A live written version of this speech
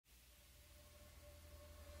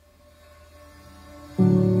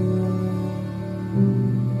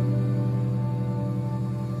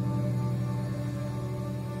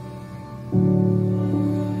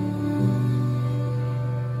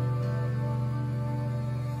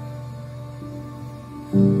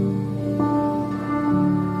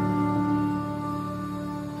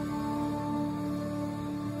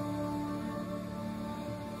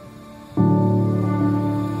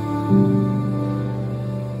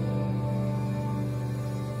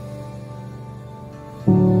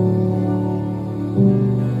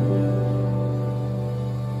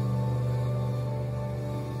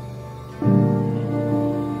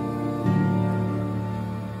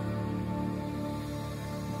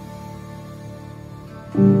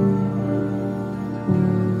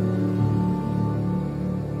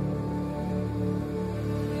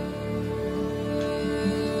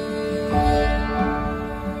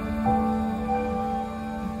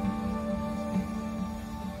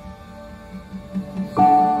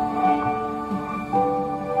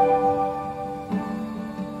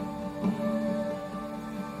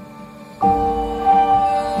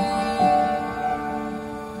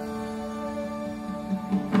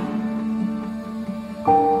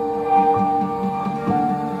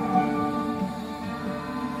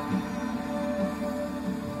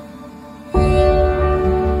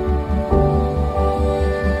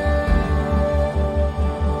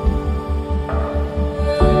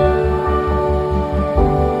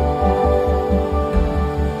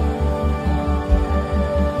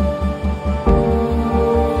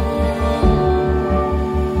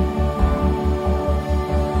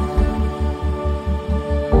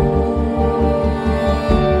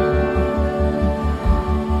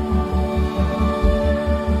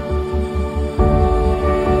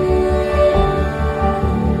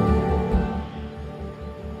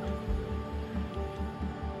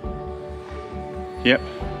Yep,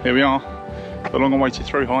 here we are, the long awaited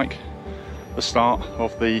through hike, the start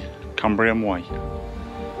of the Cumbrian Way.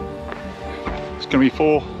 It's going to be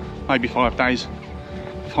 4, maybe 5 days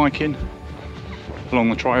of hiking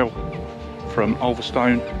along the trail from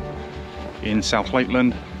Ulverston in South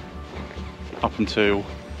Lakeland up until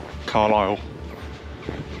Carlisle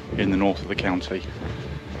in the north of the county.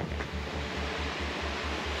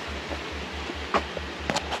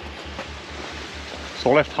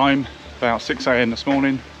 So I left home about 6 AM this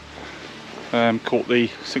morning, caught the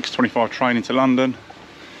 6:25 train into London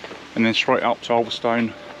and then straight up to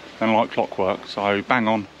Ulverston and like clockwork. So bang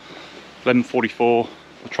on 11:44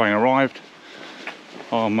 the train arrived.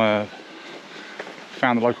 Found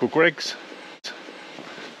the local Greggs,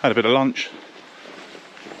 had a bit of lunch,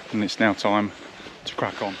 and it's now time to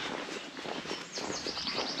crack on.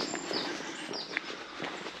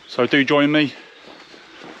 So do join me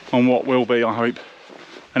on what will be, I hope,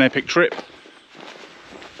 an epic trip.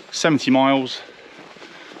 70 miles.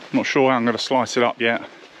 I'm not sure how I'm going to slice it up yet.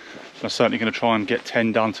 I'm certainly going to try and get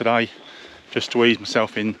 10 done today, just to ease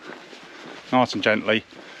myself in nice and gently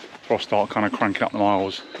before I start kind of cranking up the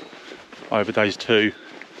miles over days 2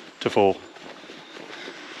 to 4.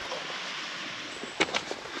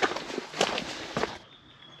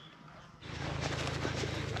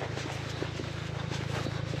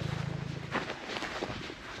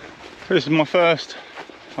 This is my first,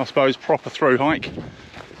 I suppose, proper through hike.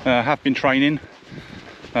 Have been training,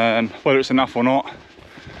 whether it's enough or not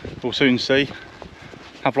we'll soon see.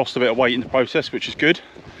 Have lost a bit of weight in the process, which is good.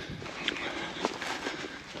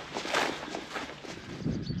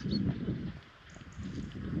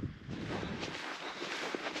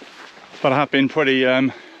 But I have been pretty,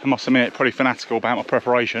 I must admit, pretty fanatical about my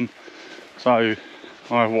preparation. So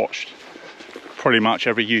I've watched pretty much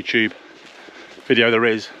every YouTube video there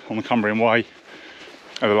is on the Cumbrian Way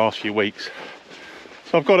over the last few weeks.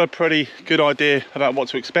 So I've got a pretty good idea about what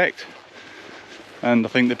to expect. And I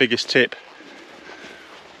think the biggest tip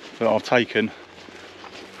that I've taken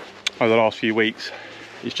over the last few weeks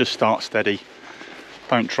is just start steady.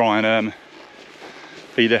 Don't try and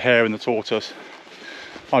be the hare and the tortoise.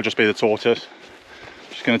 I'll just be the tortoise.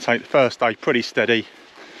 Just going to take the first day pretty steady,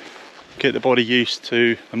 get the body used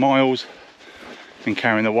to the miles and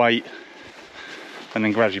carrying the weight, and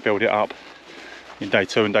then gradually build it up in day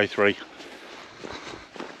 2 and day 3.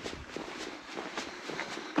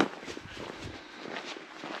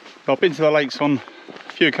 I've been to the lakes on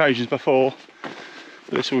a few occasions before,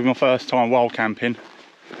 but this will be my first time wild camping,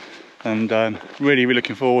 and really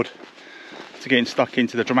looking forward to getting stuck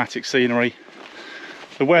into the dramatic scenery.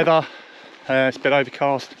 The weather, it's a bit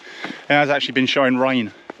overcast. It has actually been showing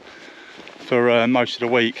rain for most of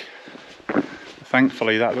the week.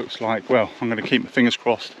 Thankfully that looks like, well, I'm going to keep my fingers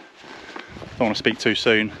crossed. Don't want to speak too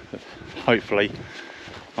soon, but hopefully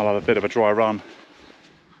I'll have a bit of a dry run.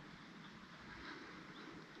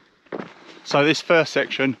 So this first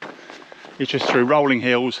section is just through rolling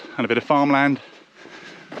hills and a bit of farmland.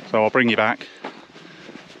 So I'll bring you back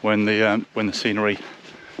when the scenery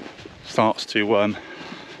starts to, I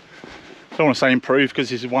don't want to say improve because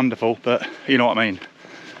this is wonderful, but you know what I mean.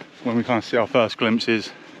 When we kind of see our first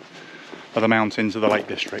glimpses of the mountains of the Lake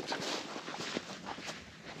District.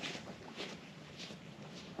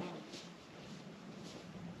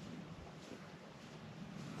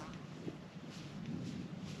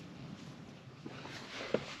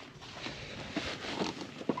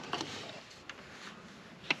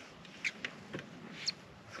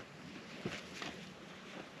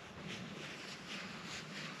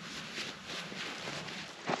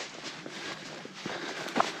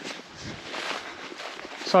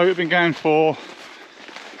 So we've been going for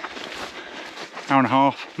an hour and a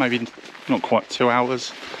half, maybe not quite 2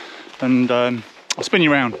 hours, and I'll spin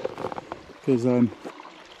you around because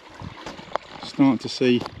starting to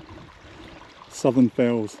see southern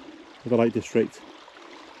fells of the Lake District.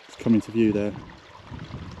 It's coming to view there.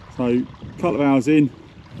 So a couple of hours in,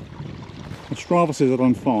 my Strava says I've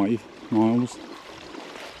done 5 miles,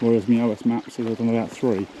 whereas my OS map says I've done about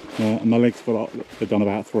 3, and my legs feel like they've done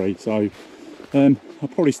about 3. So I'll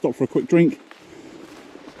probably stop for a quick drink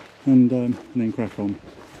and then crack on.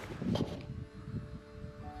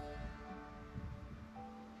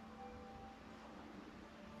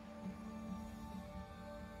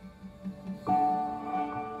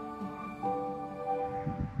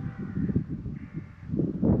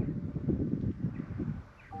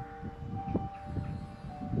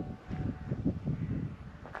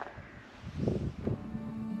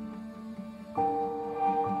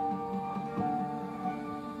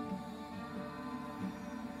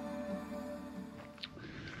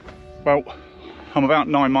 Well, I'm about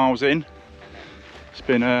 9 miles in, It's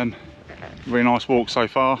been a really nice walk so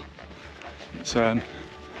far. It's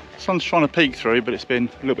sun's trying to peek through, but it's been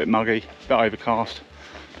a little bit muggy, a bit overcast.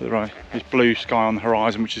 But there's blue sky on the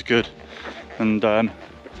horizon, which is good, and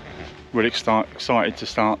really excited to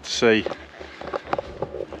start to see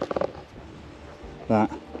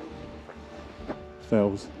that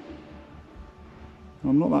fells.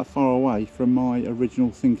 I'm not that far away from my original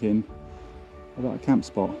thinking about a camp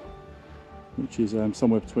spot, which is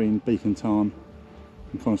somewhere between Beacon Tarn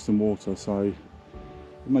and Coniston Water, so we've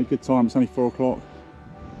made good time. It's only 4 o'clock.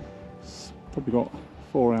 It's probably got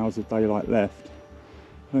 4 hours of daylight left.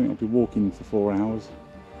 I don't think I'll be walking for 4 hours,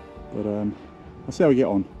 but I'll see how we get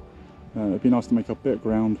on. It'd be nice to make up a bit of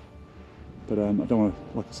ground, but I don't want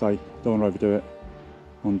to, like I say, don't want to overdo it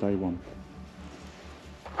on day one.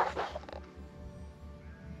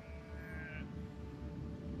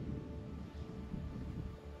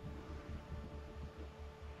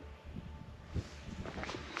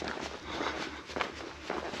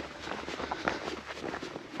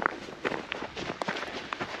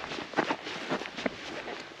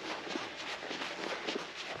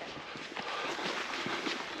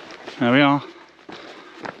 There we are,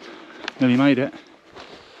 nearly made it.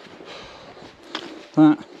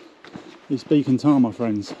 That is Beacon Tarn, my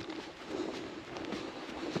friends.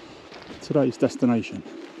 Today's destination.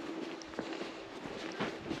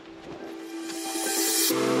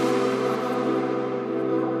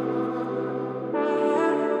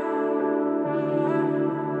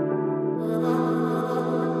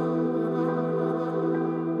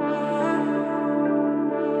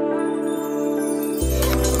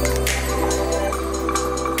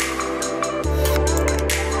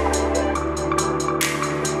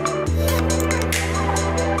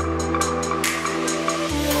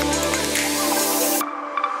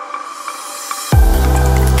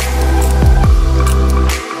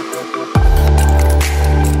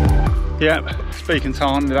 Yep, it's Beacon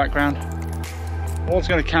Tarn in the background. I was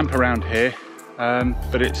going to camp around here,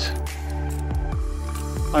 but it's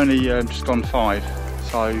only just gone 5,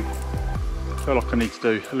 so I feel like I need to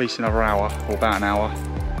do at least another hour, or about an hour.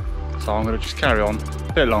 So I'm going to just carry on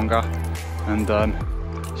a bit longer, and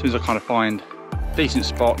as soon as I kind of find a decent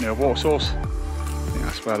spot near a water source, I think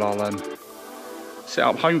that's where I'll set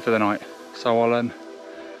up home for the night. So I'll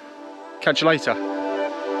catch you later.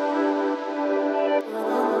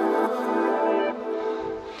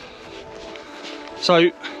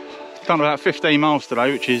 So, done about 15 miles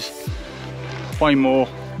today, which is way more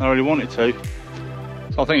than I really wanted to.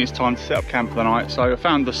 So I think it's time to set up camp for the night. So I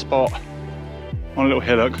found the spot on a little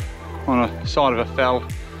hillock on a side of a fell.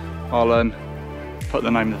 I'll put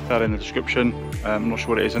the name of the fell in the description. I'm not sure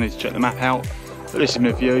what it is, I need to check the map out. But this is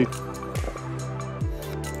my view.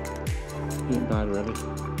 Isn't bad really.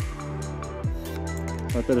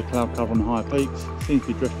 So a bit of cloud cover on the higher peaks. Seems to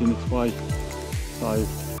be drifting this way. So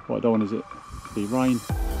what I don't want is it be rain.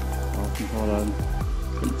 So I think I'll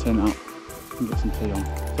put the tent up and get some tea on.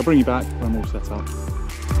 So I'll bring you back when I'm all set up.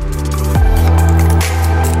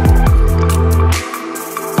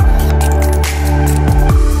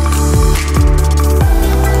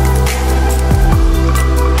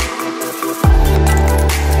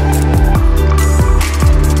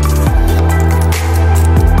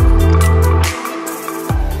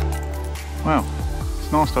 Wow,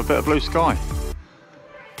 it's nice to have a bit of blue sky.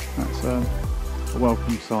 That's a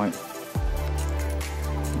welcome sight.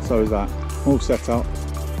 And so is that. All set up,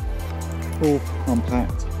 all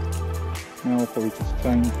unpacked. Now I'll probably just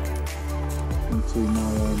change into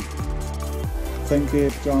my tent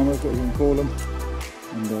gear, pyjamas, what you can call them,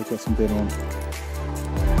 and get some dinner on.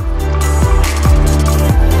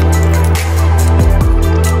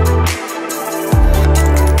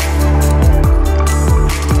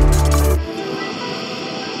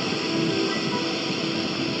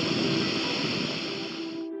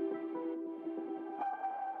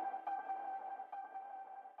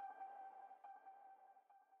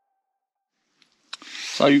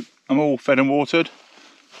 So I'm all fed and watered,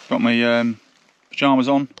 got my pyjamas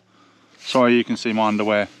on. Sorry you can see my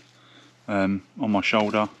underwear on my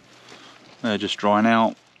shoulder. They're just drying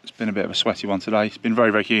out. It's been a bit of a sweaty one today. It's been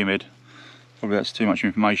very, very humid. Probably that's too much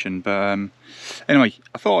information, but anyway,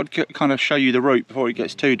 I thought I'd kind of show you the route before it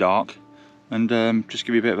gets too dark, and just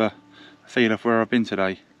give you a bit of a feel of where I've been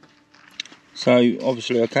today. So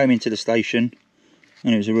obviously I came into the station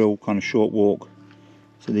and it was a real kind of short walk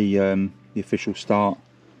to the official start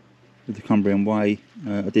of the Cumbria Way.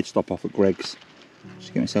 I did stop off at Greg's just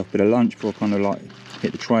to get myself a bit of lunch before I kind of like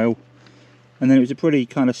hit the trail, and then it was a pretty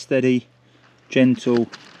kind of steady, gentle,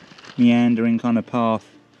 meandering kind of path,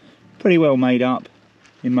 pretty well made up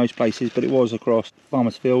in most places, but it was across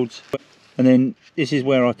farmers' fields. And then this is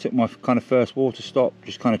where I took my kind of first water stop,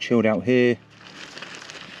 just kind of chilled out here.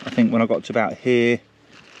 I think when I got to about here,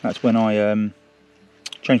 that's when I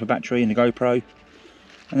changed my battery in the GoPro.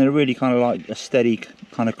 And then really kind of like a steady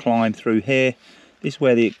kind of climb through here. This is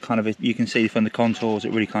where the kind of, you can see from the contours,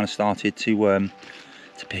 it really kind of started to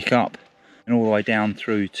pick up, and all the way down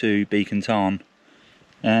through to Beacon Tarn.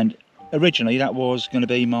 And originally that was going to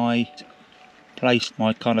be my place,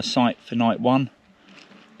 my kind of site for night one,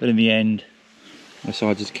 but in the end I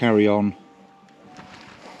decided to carry on.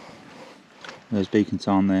 There's Beacon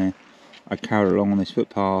Tarn there. I carried along on this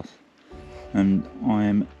footpath, and I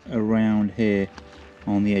am around here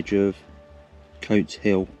on the edge of Coates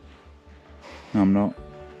Hill. No, I'm not.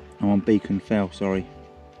 I'm on Beacon Fell, sorry.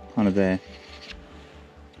 Kind of there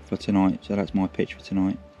for tonight. So that's my pitch for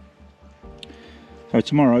tonight. So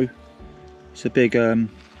tomorrow, it's a big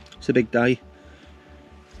day.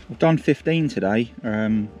 I've done 15 today. I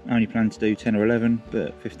only planned to do 10 or 11,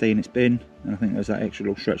 but 15 it's been, and I think there's that extra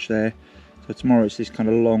little stretch there. So tomorrow it's this kind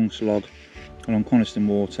of long slog along Coniston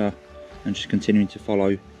Water, and just continuing to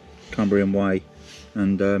follow Cumbria Way,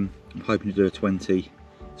 and I'm hoping to do a 20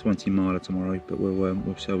 miler tomorrow, but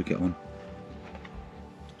we'll see how we get on.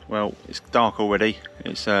 Well, it's dark already.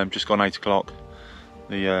 It's just gone 8 o'clock.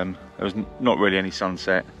 There was not really any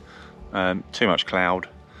sunset, too much cloud,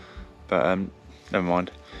 but never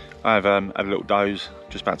mind. I've had a little doze,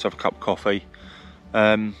 just about to have a cup of coffee.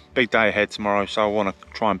 Big day ahead tomorrow, so I want to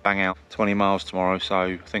try and bang out 20 miles tomorrow, so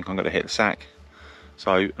I think I'm going to hit the sack.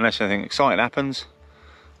 So unless anything exciting happens,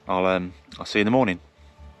 I'll see you in the morning.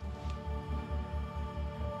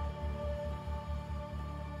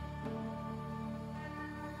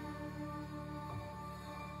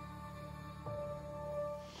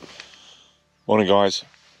 Morning guys,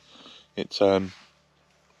 it's about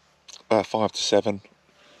 5 to 7,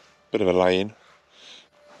 bit of a lay-in.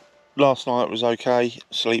 Last night was okay,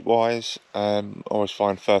 sleep-wise. I always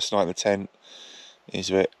find first night in the tent is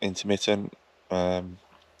a bit intermittent. I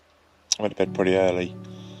went to bed pretty early,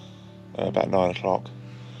 about 9 o'clock.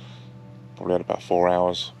 Probably had about 4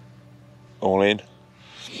 hours all in,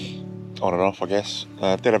 on and off I guess.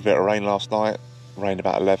 Did have a bit of rain last night, rained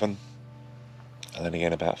about 11, and then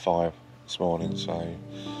again about 5 this morning, so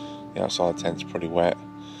the outside tent's pretty wet.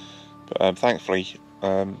 But thankfully,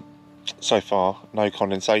 so far, no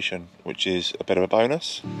condensation, which is a bit of a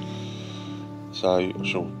bonus. So I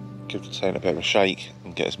shall give the tent a bit of a shake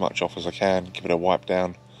and get as much off as I can, give it a wipe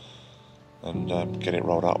down, and get it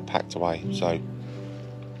rolled up and packed away. So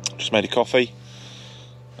just made a coffee,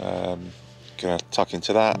 gonna tuck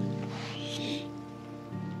into that,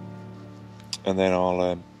 and then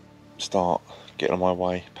I'll start getting on my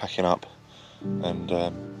way, packing up. And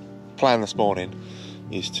plan this morning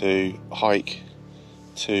is to hike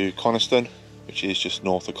to Coniston, which is just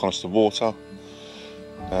north of Coniston Water,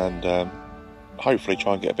 and hopefully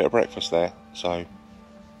try and get a bit of breakfast there. So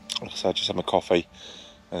like I said, just have a coffee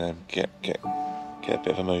and then get a bit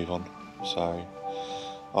of a move on. So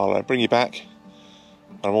I'll bring you back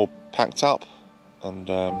when I'm all packed up, and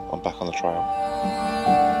I'm back on the trail.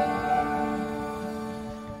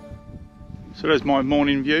 So there's my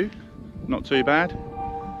morning view, not too bad.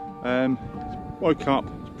 Woke up,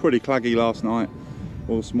 it's pretty claggy last night,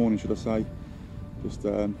 or this morning should I say. Just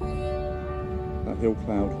that hill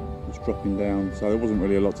cloud was dropping down, so there wasn't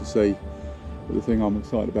really a lot to see. But the thing I'm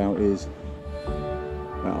excited about is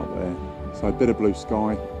that up there. So a bit of blue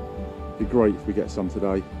sky, it'd be great if we get some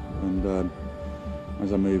today. And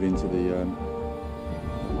as I move into the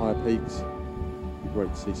higher peaks, it'd be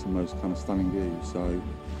great to see some of those kind of stunning views. So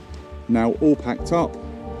now all packed up.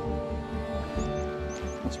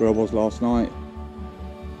 That's where I was last night.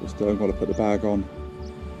 Just got to put the bag on,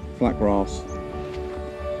 flat grass,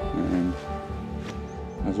 and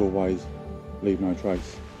as always, leave no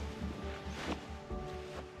trace.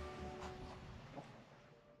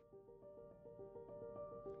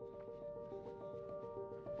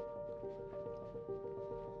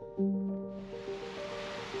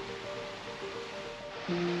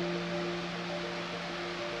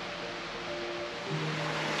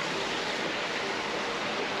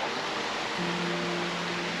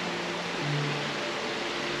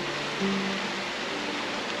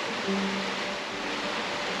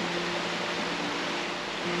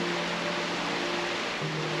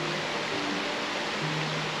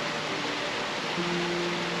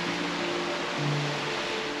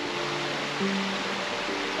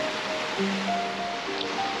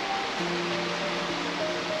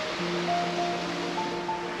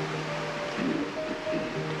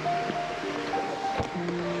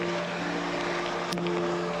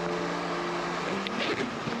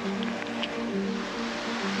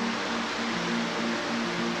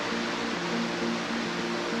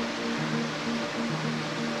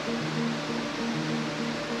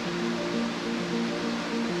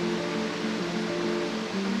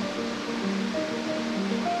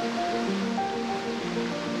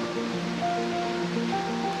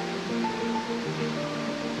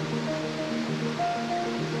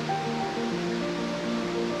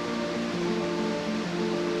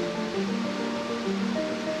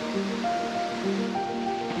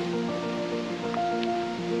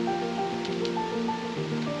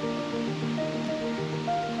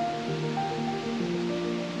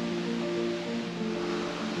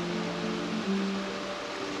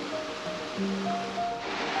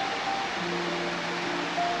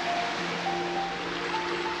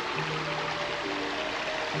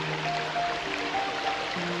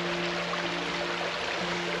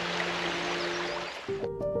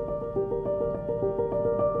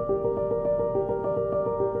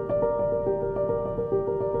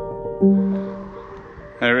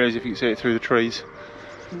 There it is, if you can see it through the trees.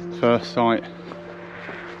 First sight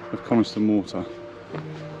of Coniston Water.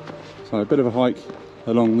 So a bit of a hike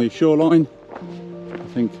along the shoreline.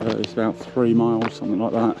 I think it's about 3 miles, something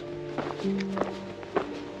like that,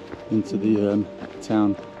 into the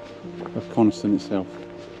town of Coniston itself.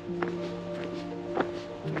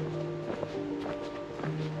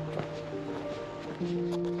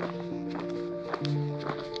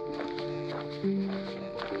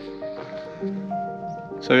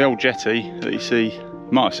 So the old jetty that you see, you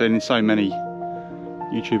might have seen in so many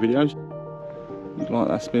YouTube videos, looks like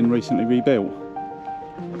that's been recently rebuilt.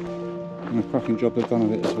 And a cracking job they've done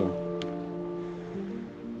of it as well.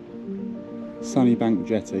 Sunnybank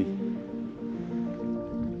Jetty.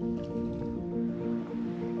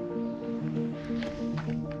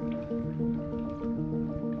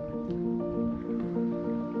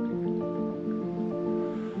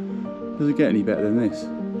 Does it get any better than this?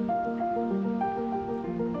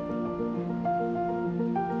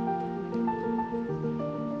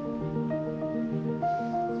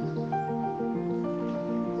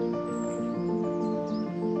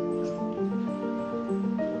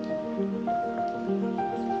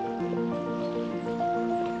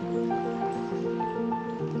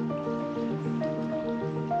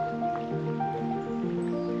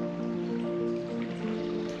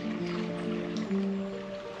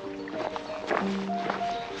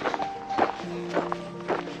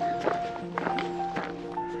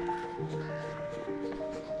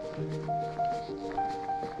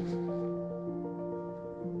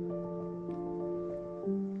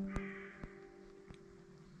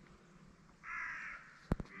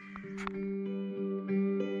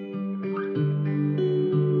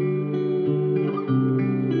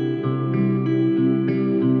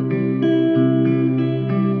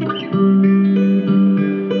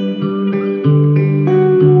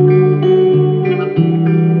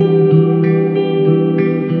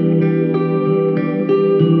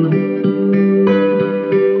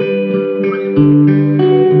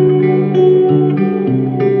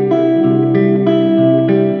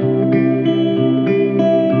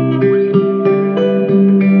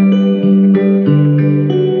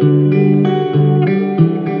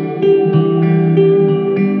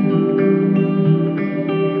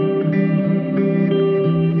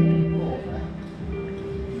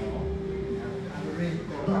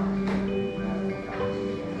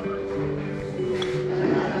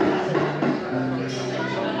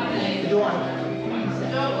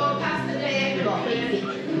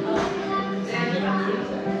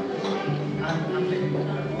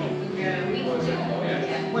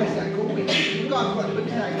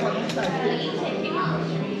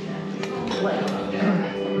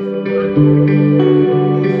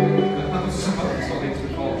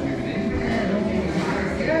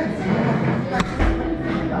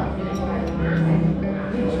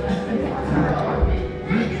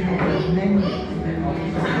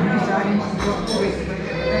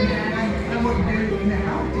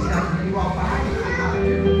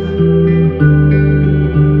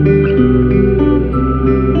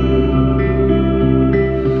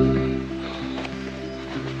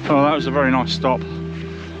 Oh, that was a very nice stop.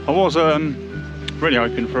 I was really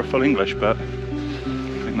hoping for a full English, but I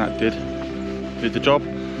think that did the job.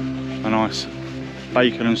 A nice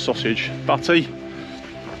bacon and sausage butty,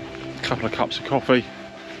 a couple of cups of coffee,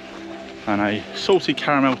 and a salty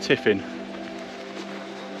caramel tiffin.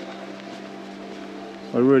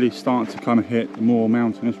 We're really starting to kind of hit the more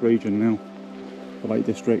mountainous region now, the Lake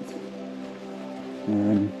District.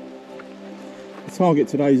 The target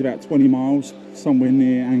today is about 20 miles, somewhere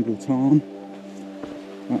near Angletarn.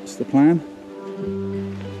 That's the plan.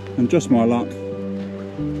 And just my luck,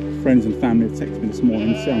 friends and family have texted me this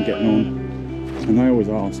morning to see how I'm getting on, and they always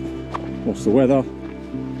ask, what's the weather?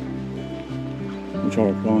 Which I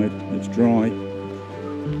replied, it's dry.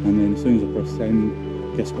 And then as soon as I press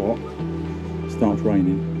send, guess what? It starts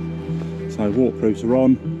raining. So waterproofs are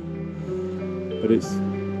on, but it's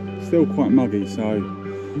still quite muggy, so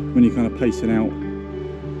when you're kind of pacing out,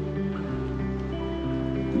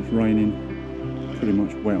 it's raining, pretty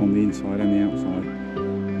much wet on the inside and the outside,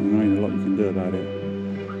 and there ain't a lot you can do about it.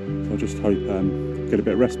 So I just hope get a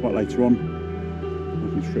bit of respite later on. I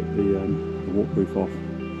can strip the waterproof off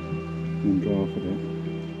and dry off a bit.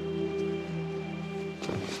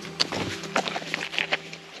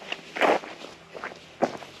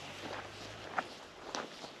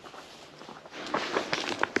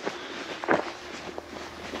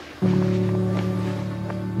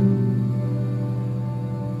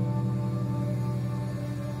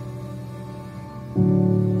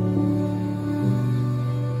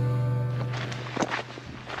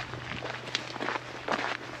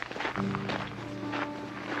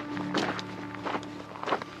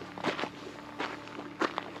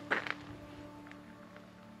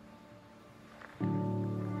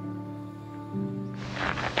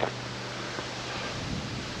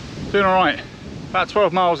 Doing all right. About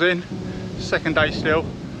 12 miles in, second day still,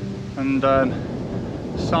 and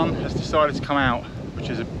the sun has decided to come out, which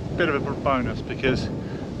is a bit of a bonus because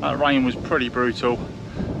that rain was pretty brutal,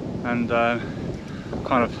 and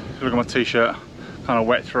kind of, look at my t-shirt, kind of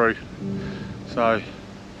wet through. So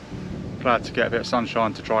glad to get a bit of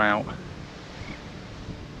sunshine to dry out.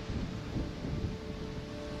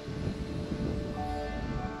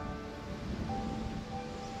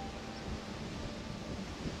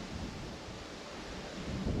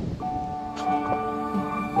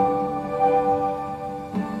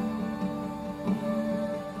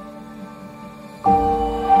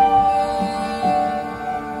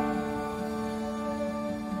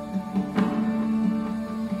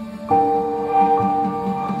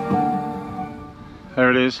 There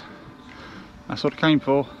it is. That's what I came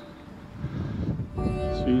for.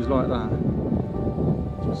 It's views like that.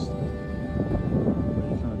 Just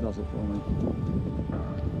really kind of does it for me.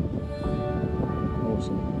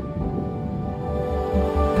 Awesome.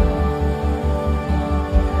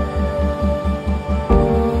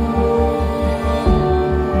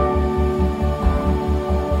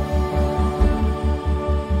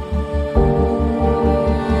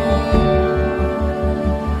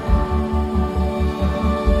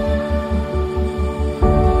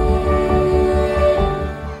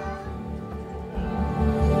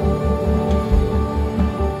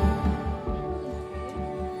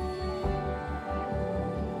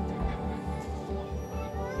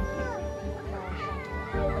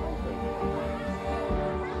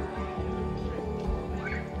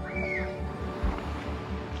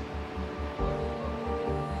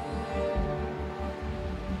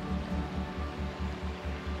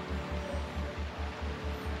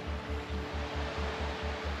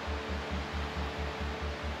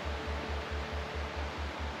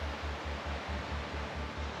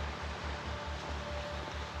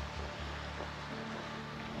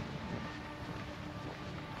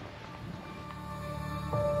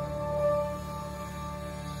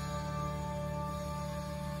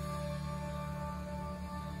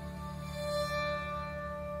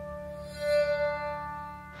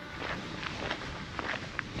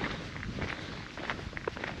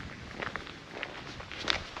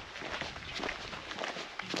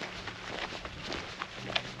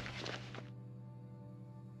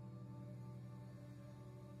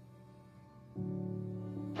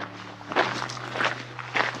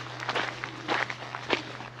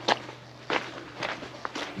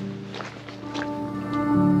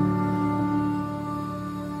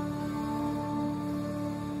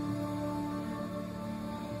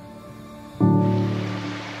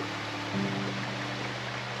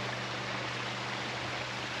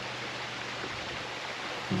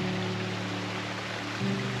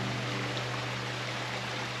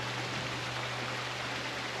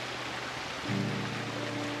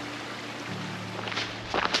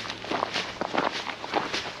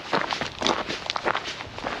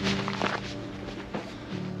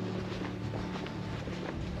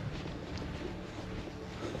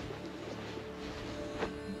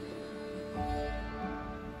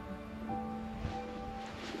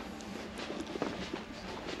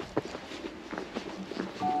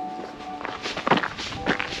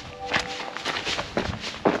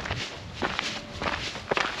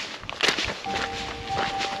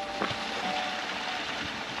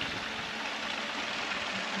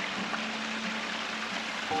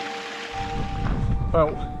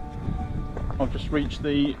 Well, I've just reached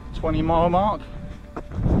the 20-mile mark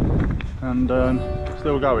and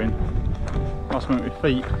still going. Must admit, my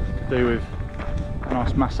feet could do with a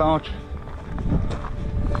nice massage.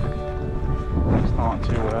 Starting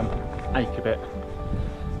to ache a bit,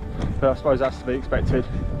 but I suppose that's to be expected.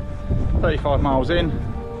 35 miles in,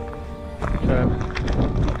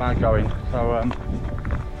 not bad going. So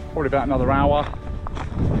probably about another hour.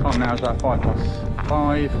 Time now is about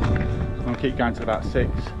 5:05. I'm going to keep going till about 6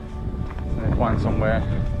 and then find somewhere,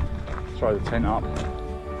 throw the tent up,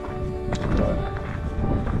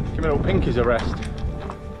 give my little pinkies a rest.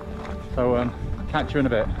 So catch you in a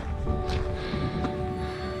bit.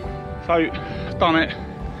 So done it.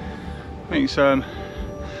 I think it's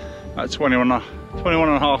about 21 and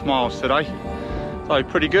a half miles today, so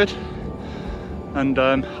pretty good. And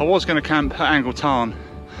I was going to camp at Angle Tarn,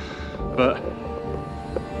 but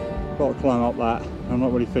got to climb up that. I'm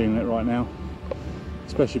not really feeling it right now,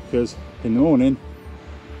 especially because in the morning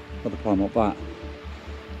I've got to climb up that.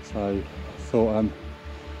 So I thought,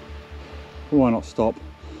 why not stop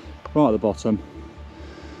right at the bottom,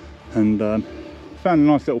 and found a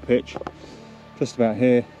nice little pitch just about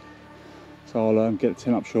here. So I'll get the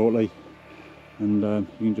tent up shortly, and you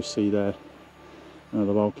can just see there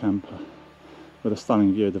Another wild camper with a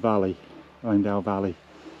stunning view of the valley, Langdale Valley.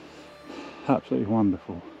 Absolutely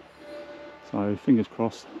wonderful. So fingers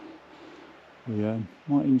crossed we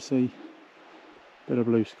might even see a bit of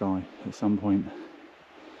blue sky at some point.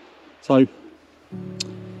 So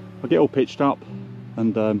I'll get all pitched up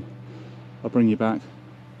and I'll bring you back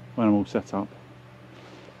when I'm all set up.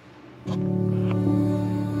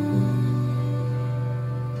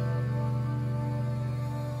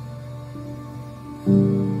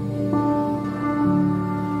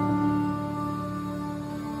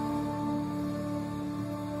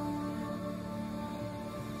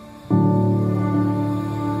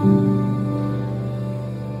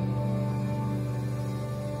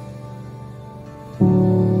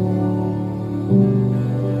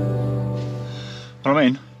 I'm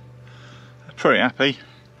in, pretty happy.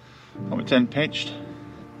 Got my tent pitched.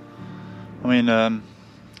 I'm in the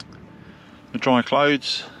dry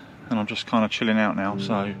clothes and I'm just kind of chilling out now,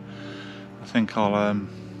 so I think I'll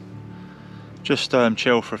just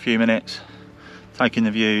chill for a few minutes, take in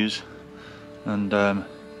the views and then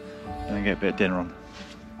get a bit of dinner on.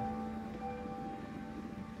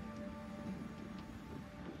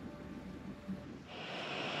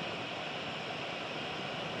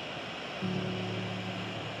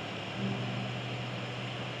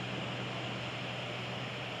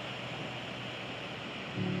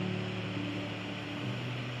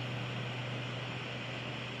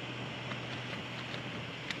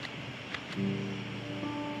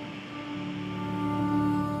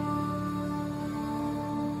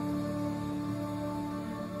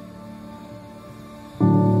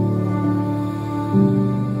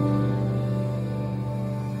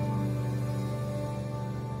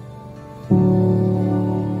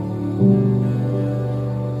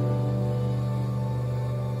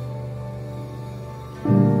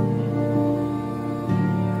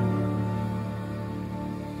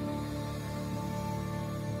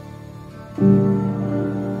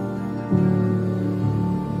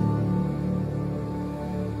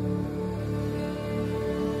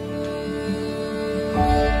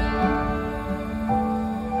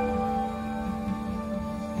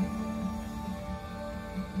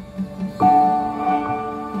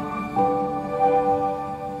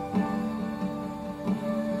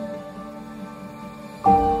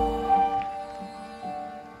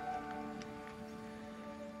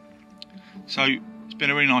 So it's been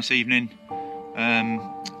a really nice evening.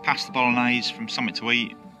 Past the bolognese from Something to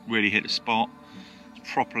Eat, really hit the spot.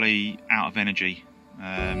 It's properly out of energy.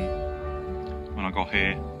 When I got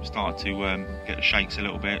here, started to get the shakes a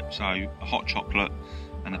little bit. So a hot chocolate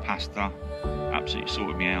and the pasta absolutely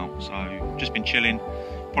sorted me out. So just been chilling.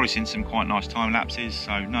 Probably seen some quite nice time lapses.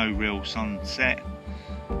 So no real sunset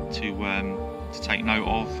to take note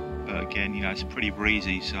of. But again, you know, it's pretty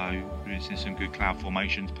breezy, so we're seeing some good cloud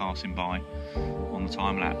formations passing by on the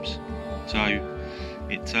time lapse. So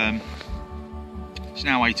it's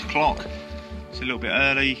now 8 o'clock. It's a little bit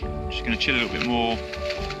early. Just going to chill a little bit more,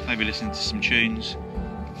 maybe listen to some tunes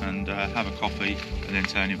and have a coffee and then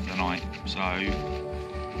turn in for the night. So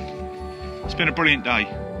it's been a brilliant day,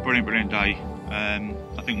 brilliant day.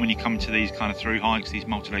 I think when you come to these kind of through hikes, these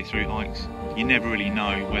multi-day through hikes, you never really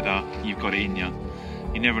know whether you've got it in you.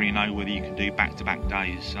 You never really know whether you can do back-to-back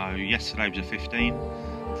days. So yesterday was a 15,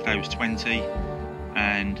 today was 20,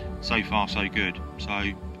 and so far so good.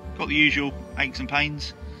 So got the usual aches and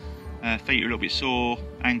pains, feet are a little bit sore,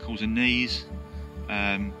 ankles and knees,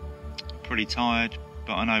 pretty tired,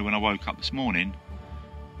 but I know when I woke up this morning,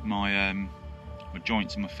 my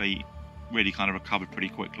joints and my feet really kind of recovered pretty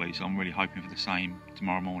quickly, so I'm really hoping for the same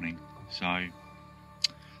tomorrow morning. So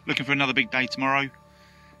looking for another big day tomorrow,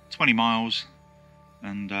 20 miles,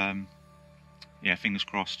 and yeah, fingers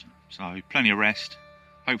crossed. So plenty of rest.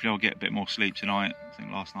 Hopefully I'll get a bit more sleep tonight. I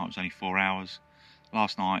think last night was only 4 hours.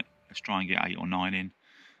 Last night, let's try and get 8 or 9 in.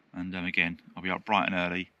 And again, I'll be up bright and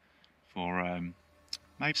early for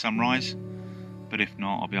maybe sunrise. But if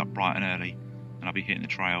not, I'll be up bright and early and I'll be hitting the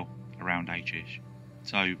trail around 8ish.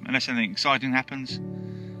 So unless anything exciting happens,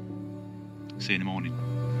 see you in the morning.